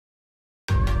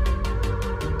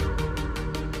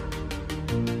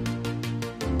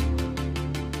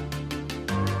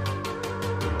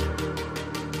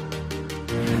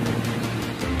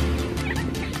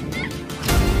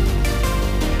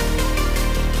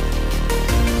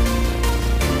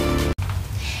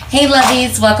Hey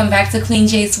lovies, welcome back to Queen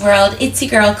J's World. It's your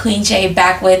girl Queen J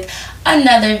back with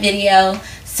another video.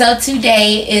 So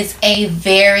today is a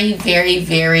very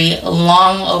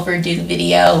long overdue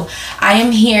video. I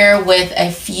am here with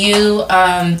a few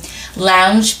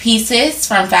lounge pieces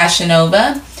from Fashion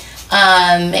Nova,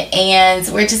 and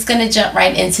we're just gonna jump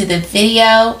right into the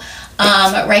video.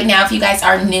 Right now, if you guys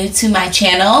are new to my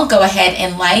channel, go ahead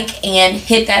and like and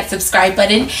hit that subscribe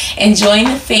button and join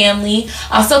the family.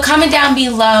 Also, comment down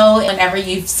below whenever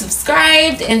you've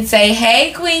subscribed and say,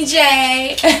 hey, Queen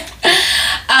J.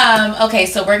 Okay,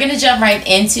 so we're gonna jump right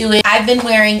into it. I've been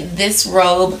wearing this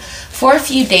robe for a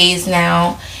few days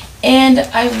now, and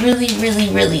I really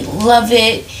love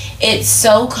it. It's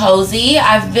so cozy.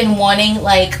 I've been wanting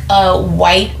like a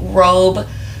white robe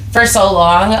for so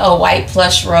long, a white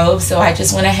plush robe, so I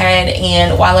just went ahead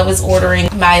and while I was ordering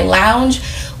my lounge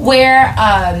wear,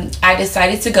 I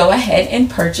decided to go ahead and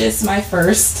purchase my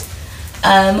first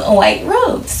white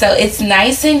robe. So it's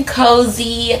nice and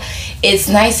cozy, it's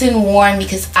nice and warm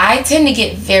because I tend to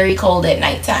get very cold at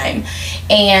nighttime,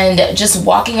 and just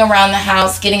walking around the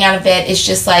house, getting out of bed, it's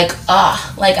just like,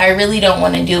 like I really don't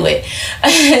want to do it.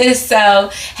 So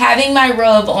having my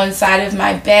robe on side of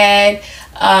my bed,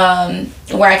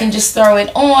 where I can just throw it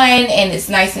on and it's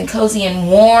nice and cozy and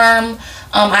warm,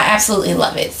 I absolutely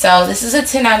love it. So this is a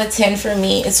 10 out of 10 for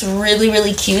me. It's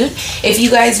really cute. If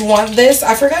you guys want this,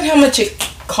 I forgot how much it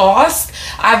cost.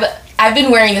 I've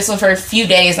been wearing this one for a few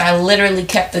days and I literally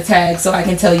kept the tag so I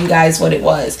can tell you guys what it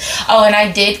was. Oh, and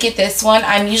I did get this one.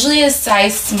 I'm usually a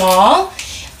size small,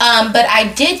 but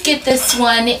I did get this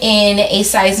one in a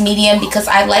size medium because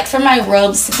I like for my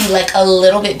robes to be like a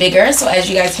little bit bigger. So as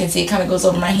you guys can see, it kind of goes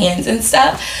over my hands and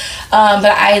stuff. But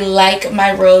I like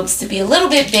my robes to be a little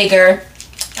bit bigger.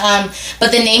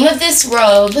 But the name of this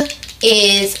robe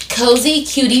is Cozy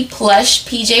Cutie Plush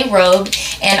PJ Robe,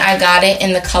 and I got it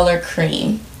in the color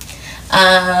cream.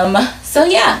 So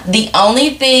yeah, the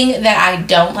only thing that I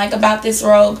don't like about this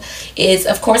robe is,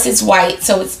 of course, it's white,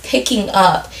 so it's picking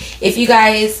up. If you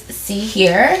guys see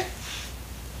here,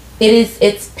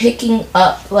 it's picking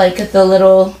up like the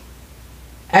little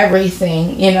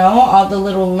everything, you know, all the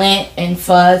little lint and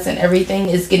fuzz and everything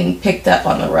is getting picked up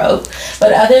on the robe.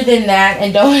 But other than that,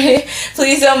 and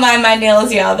please don't mind my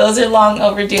nails, y'all, those are long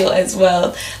overdue as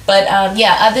well. But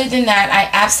yeah, other than that, I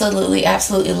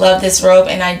absolutely love this robe,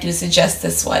 and I do suggest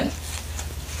this one.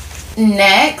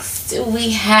 Next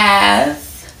we have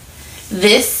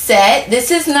this set.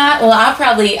 This is not, well,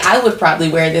 I would probably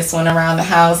wear this one around the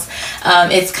house.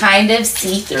 It's kind of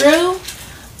see-through.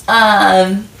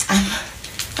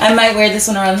 I might wear this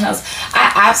one around the house.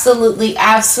 I absolutely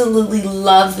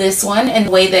love this one and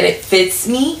the way that it fits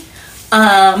me.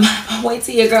 Wait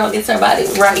till your girl gets her body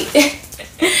right.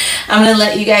 I'm gonna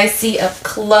let you guys see up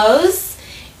close.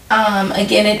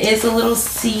 Again, it is a little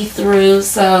see-through,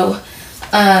 so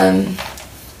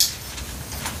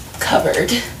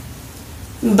covered,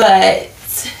 but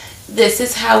this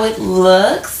is how it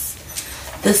looks.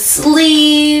 The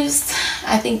sleeves,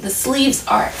 I think the sleeves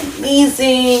are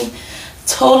amazing.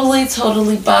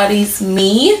 Totally bodies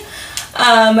me.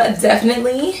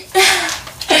 Definitely.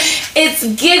 It's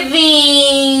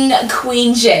giving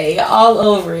Queen J all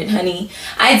over it, honey.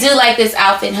 I do like this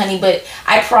outfit, honey, but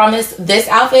I promise this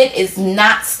outfit is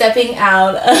not stepping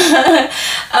out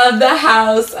of the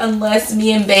house unless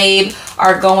me and babe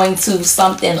are going to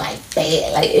something like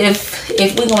that. Like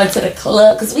if we're going to the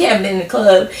club, because we haven't been in the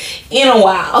club in a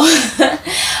while.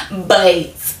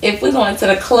 But if we're going to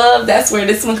the club, that's where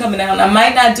this one coming out. I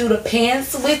might not do the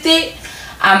pants with it.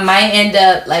 I might end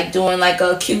up like doing like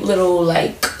a cute little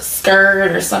like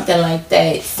skirt or something like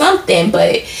that.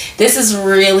 But this is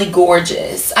really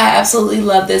gorgeous. I absolutely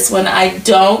love this one. I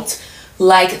don't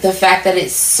like the fact that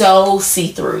it's so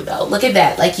see-through though. Look at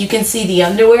that. Like you can see the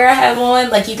underwear I have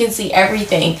on. Like you can see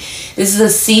everything. This is a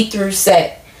see-through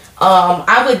set.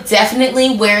 I would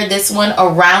definitely wear this one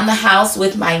around the house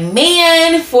with my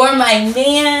man, for my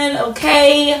man,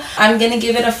 okay? I'm gonna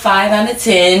give it a 5 out of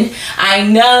 10. I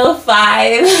know,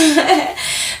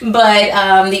 5.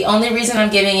 But the only reason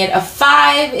I'm giving it a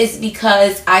 5 is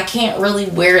because I can't really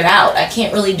wear it out. I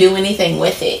can't really do anything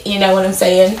with it. You know what I'm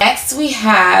saying? Next we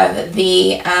have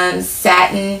the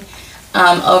satin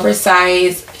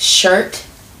oversized shirt.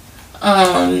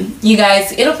 You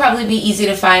guys, it'll probably be easy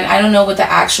to find. I don't know what the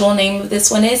actual name of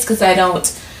this one is because I don't,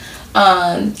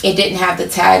 it didn't have the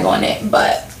tag on it,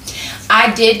 but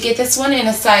I did get this one in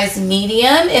a size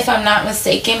medium if I'm not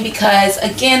mistaken, because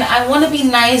again, I want to be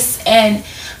nice and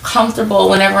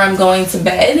comfortable whenever I'm going to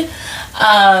bed.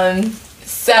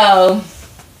 So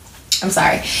I'm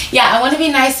sorry. Yeah, I want to be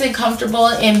nice and comfortable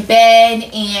in bed,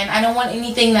 and I don't want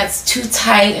anything that's too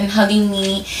tight and hugging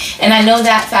me. And I know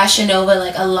that Fashion Nova,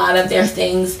 like a lot of their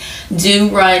things do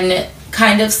run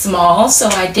kind of small, so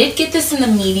I did get this in the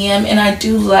medium, and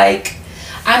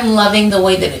I'm loving the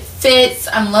way that it fits.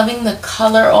 I'm loving the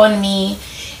color on me.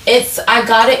 I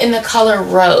got it in the color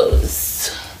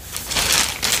rose.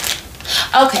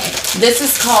 Okay, this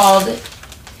is called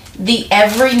the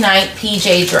Every Night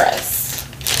PJ dress.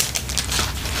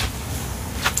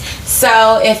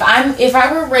 So if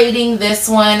I were rating this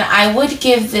one, I would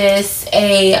give this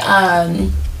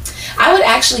I would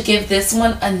actually give this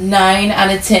one a 9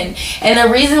 out of 10. And the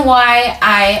reason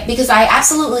why because I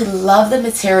absolutely love the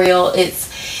material.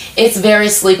 It's very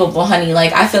sleepable, honey.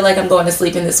 Like, I feel like I'm going to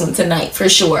sleep in this one tonight for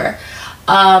sure.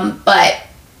 But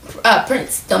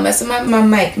Prince, don't mess with my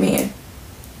mic, man.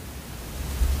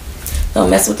 Don't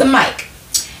mess with the mic.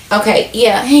 Okay,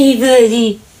 yeah. Hey,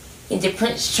 buddy. Into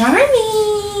Prince Charming.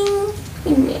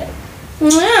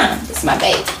 Yeah, it's my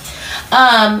baby.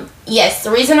 Yes,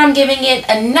 the reason I'm giving it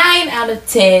a 9 out of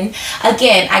 10,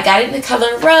 again, I got it in the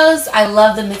color rose. I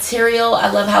love the material. I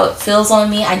love how it feels on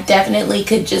me. I definitely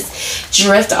could just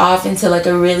drift off into like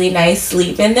a really nice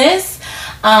sleep in this.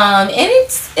 And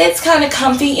it's kind of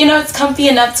comfy. You know, it's comfy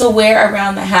enough to wear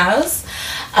around the house.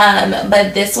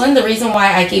 But this one, the reason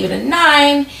why I gave it a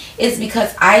 9 is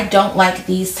because I don't like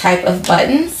these type of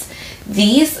buttons.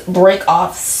 These break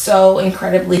off so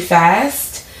incredibly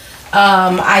fast.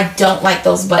 I don't like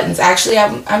those buttons. Actually,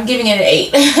 I'm giving it an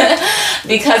 8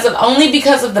 because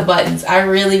of the buttons. I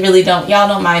really don't. Y'all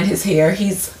don't mind his hair.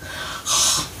 He's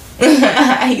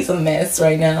he's a mess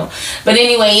right now. But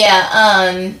anyway,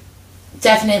 yeah,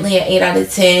 definitely an 8 out of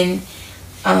 10.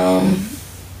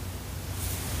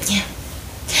 Yeah.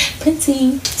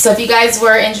 Printing. So if you guys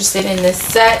were interested in this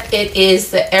set, it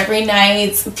is the Every Night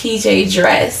PJ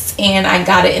dress, and I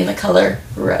got it in the color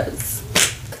rose.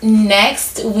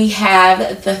 Next, we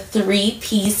have the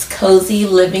 3-piece cozy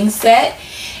living set.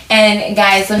 And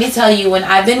guys, let me tell you, when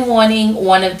I've been wanting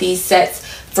one of these sets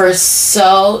for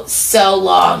so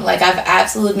long, like I've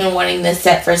absolutely been wanting this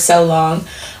set for so long,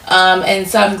 and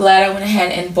so I'm glad I went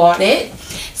ahead and bought it.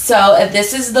 So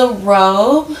this is the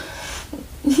robe.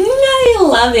 I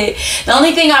love it. The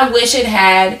only thing I wish it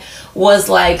had was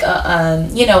like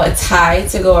you know, a tie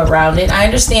to go around it. I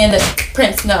understand the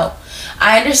Prince, no,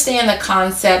 I understand the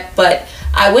concept, but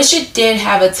I wish it did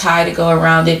have a tie to go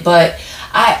around it. But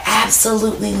I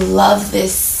absolutely love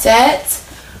this set.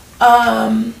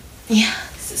 Yeah,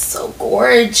 this is so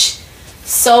gorge,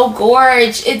 so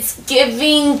gorge. It's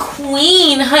giving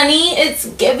queen, honey. It's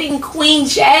giving Queen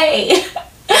J.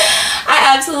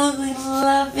 I absolutely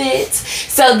love it.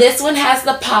 So this one has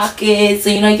the pockets, so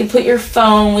you know, you can put your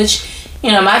phone, which,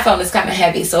 you know, my phone is kind of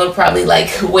heavy, so it'll probably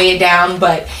like weigh it down,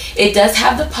 but it does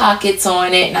have the pockets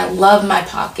on it, and I love my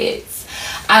pockets.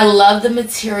 I love the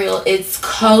material. It's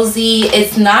cozy.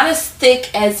 It's not as thick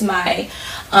as my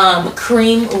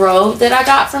cream robe that I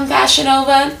got from Fashion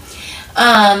Nova,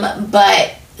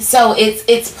 but so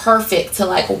it's perfect to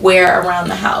like wear around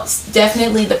the house.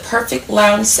 Definitely the perfect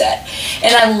lounge set.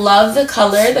 And I love the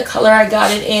color. The color I got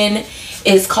it in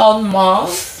is called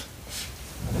mauve.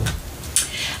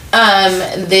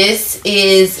 This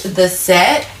is the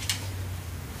set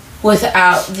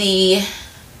without the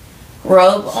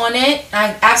robe on it.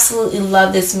 I absolutely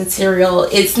love this material.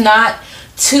 It's not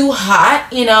too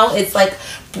hot, you know, it's like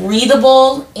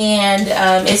breathable, and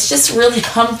it's just really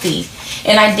comfy.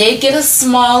 And I did get a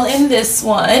small in this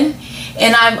one,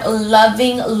 and I'm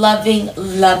loving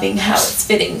how it's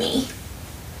fitting me.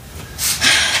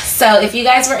 So if you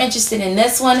guys were interested in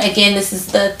this one, again, this is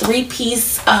the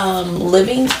 3-piece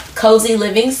cozy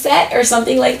living set or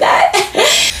something like that.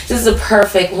 This is a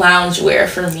perfect loungewear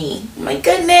for me. My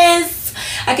goodness,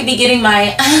 I could be getting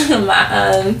my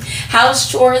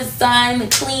house chores done,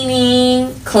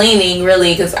 cleaning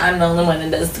really, because I'm the only one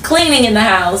that does the cleaning in the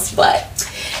house, but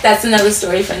that's another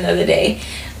story for another day.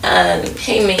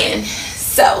 Hey man,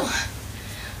 so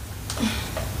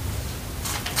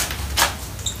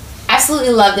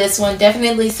absolutely love this one.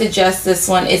 Definitely suggest this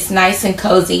one. It's nice and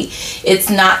cozy.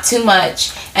 It's not too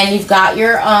much, and you've got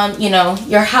your you know,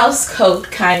 your house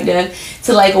coat kind of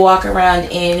to like walk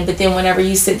around in, but then whenever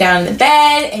you sit down in the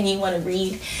bed and you want to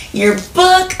read your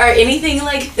book or anything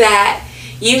like that,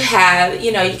 you have,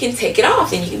 you know, you can take it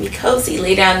off and you can be cozy,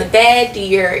 lay down in the bed, do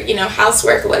your, you know,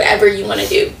 housework or whatever you want to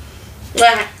do.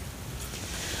 10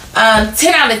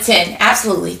 out of 10.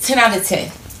 Absolutely 10 out of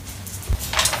 10.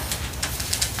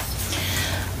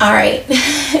 All right,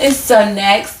 so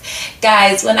next,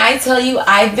 guys, when I tell you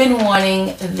I've been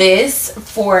wanting this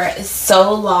for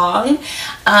so long,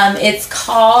 it's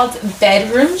called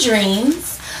Bedroom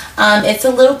Dreams. It's a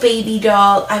little baby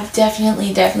doll. I've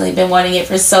definitely been wanting it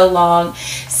for so long.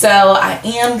 So I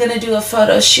am going to do a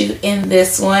photo shoot in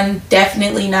this one.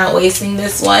 Definitely not wasting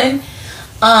this one.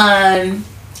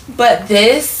 But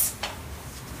this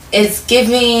is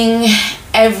giving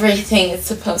everything it's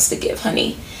supposed to give,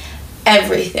 honey.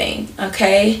 Everything,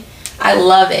 okay? I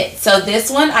love it. So this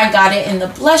one, I got it in the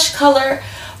blush color,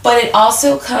 but it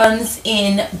also comes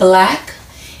in black.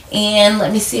 And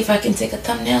let me see if I can take a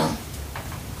thumbnail.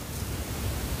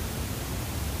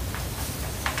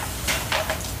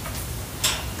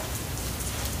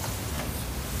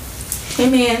 Hey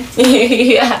man.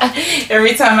 Yeah.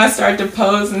 Every time I start to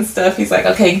pose and stuff, he's like,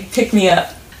 okay, pick me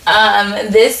up.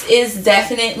 This is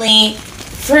definitely,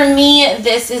 for me,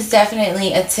 this is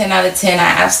definitely a 10 out of 10.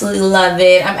 I absolutely love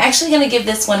it. I'm actually going to give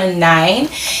this one a 9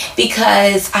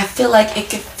 because I feel like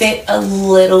it could fit a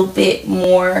little bit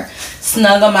more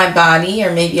snug on my body,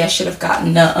 or maybe I should have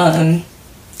gotten the,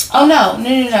 oh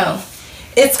no.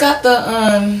 It's got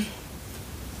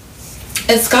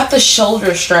the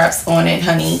shoulder straps on it,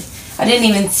 honey. I didn't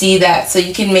even see that, so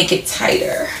you can make it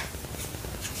tighter.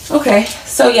 Okay,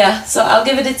 so yeah, so I'll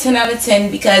give it a 10 out of 10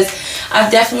 because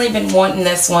I've definitely been wanting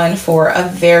this one for a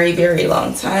very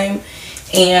long time,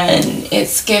 and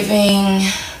it's giving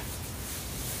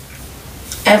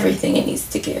everything it needs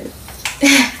to give.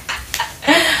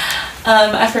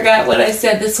 I forgot what I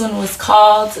said this one was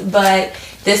called, but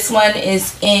this one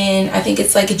is in, I think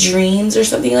it's like Dreams or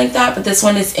something like that, but this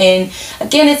one is in,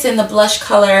 again, it's in the blush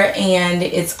color, and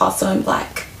it's also in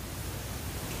black.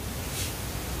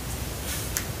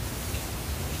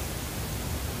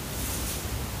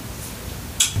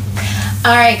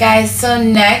 Alright guys, so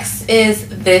next is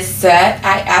this set.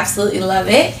 I absolutely love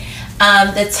it.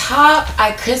 The top,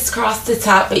 I crisscrossed the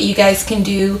top, but you guys can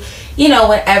do, you know,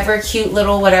 whatever cute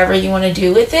little whatever you want to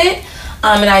do with it.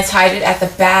 And I tied it at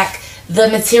the back. The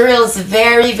material is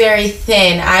very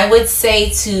thin. I would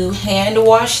say to hand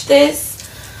wash this,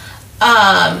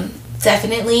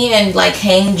 definitely, and like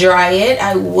hang dry it.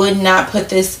 I would not put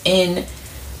this in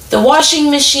the washing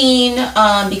machine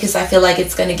because I feel like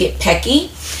it's going to get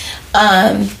pecky.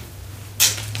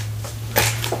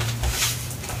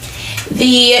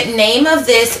 The name of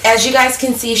this, as you guys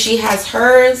can see, she has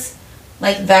hers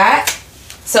like that,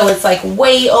 so it's like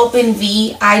way open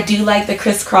V. I do like the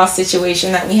crisscross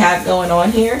situation that we have going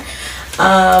on here.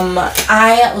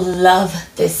 I love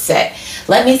this set.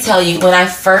 Let me tell you, when I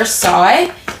first saw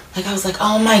it, like, I was like,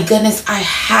 oh my goodness, I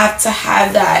have to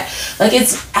have that. Like,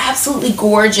 it's absolutely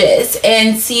gorgeous.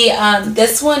 And see,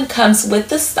 this one comes with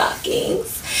the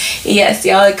stockings. Yes,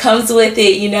 y'all, it comes with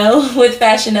it, you know. With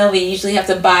Fashion Nova, you usually have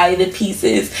to buy the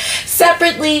pieces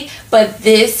separately, but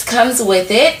this comes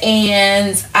with it,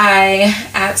 and I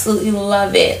absolutely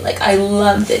love it. Like, I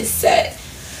love this set.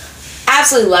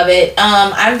 Absolutely love it.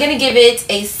 I'm going to give it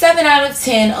a 7 out of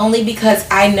 10 only because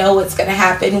I know what's going to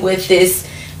happen with this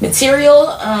material.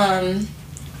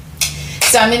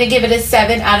 So I'm going to give it a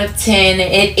 7 out of 10.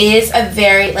 It is a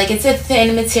very, like, it's a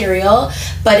thin material,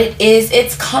 but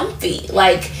it's comfy.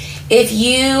 Like, if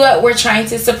you were trying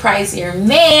to surprise your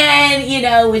man, you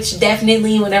know, which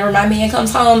definitely whenever my man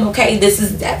comes home, okay, this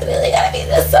is definitely going to be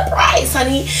the surprise,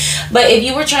 honey. But if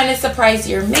you were trying to surprise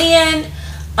your man,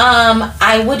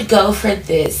 I would go for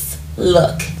this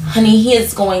look. Honey, he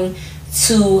is going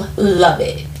to love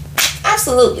it.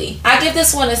 Absolutely. I give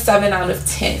this one a 7 out of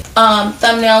 10.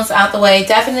 Thumbnails out the way.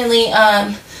 Definitely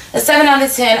a 7 out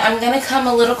of 10. I'm going to come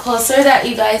a little closer so that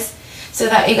you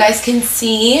guys can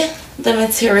see the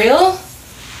material.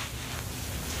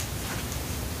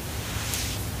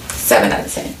 7 out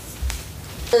of 10.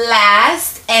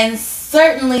 Last and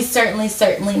certainly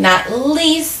not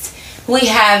least, we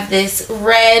have this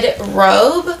red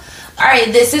robe.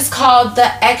 Alright, this is called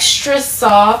the extra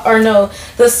soft, or no,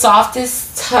 the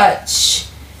softest touch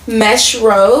mesh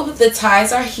robe. The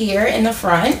ties are here in the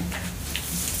front.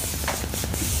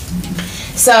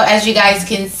 So as you guys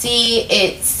can see,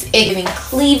 it's giving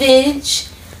cleavage.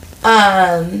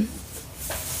 Yeah,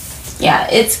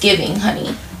 it's giving,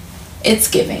 honey. It's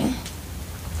giving.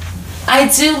 I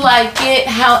do like it.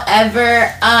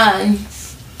 However,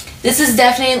 this is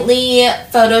definitely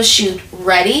photo shoot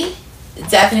ready.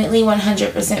 Definitely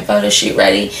 100% photo shoot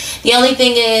ready. The only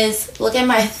thing is, look at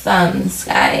my thumbs,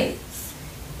 guys.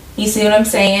 You see what I'm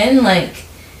saying? Like,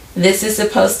 this is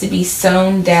supposed to be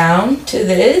sewn down to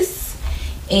this.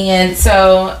 And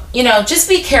so, you know, just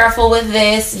be careful with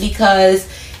this because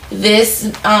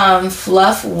this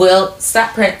fluff will,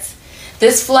 stop Prince.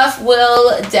 This fluff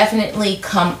will definitely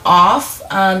come off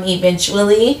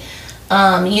eventually.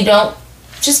 You don't,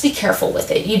 just be careful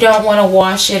with it. You don't want to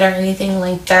wash it or anything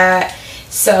like that.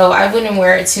 So I wouldn't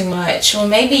wear it too much. Well,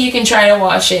 maybe you can try to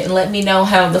wash it and let me know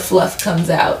how the fluff comes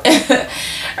out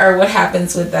or what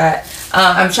happens with that.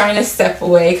 I'm trying to step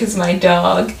away because my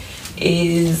dog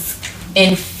is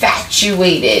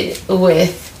infatuated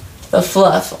with the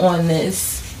fluff on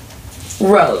this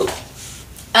robe.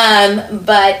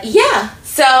 But yeah,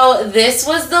 so this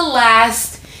was the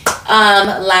last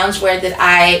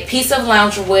piece of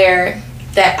loungewear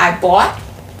that I bought.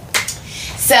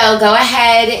 So go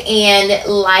ahead and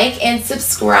like and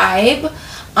subscribe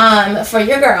for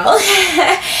your girl.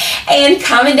 And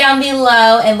comment down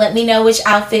below and let me know which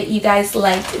outfit you guys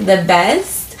liked the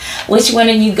best. Which one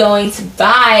are you going to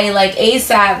buy, like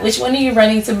ASAP? Which one are you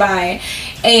running to buy?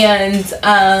 And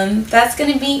that's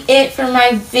going to be it for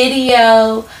my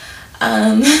video.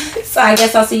 So I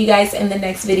guess I'll see you guys in the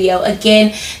next video.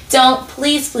 Again,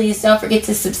 please don't forget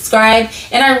to subscribe,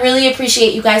 and I really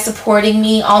appreciate you guys supporting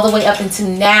me all the way up until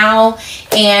now,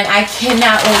 and I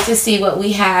cannot wait to see what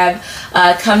we have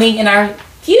coming in our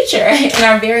future, in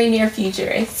our very near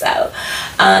future. So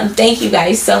thank you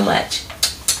guys so much.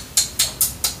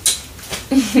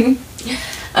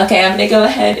 Okay, I'm gonna go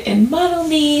ahead and model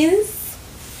these.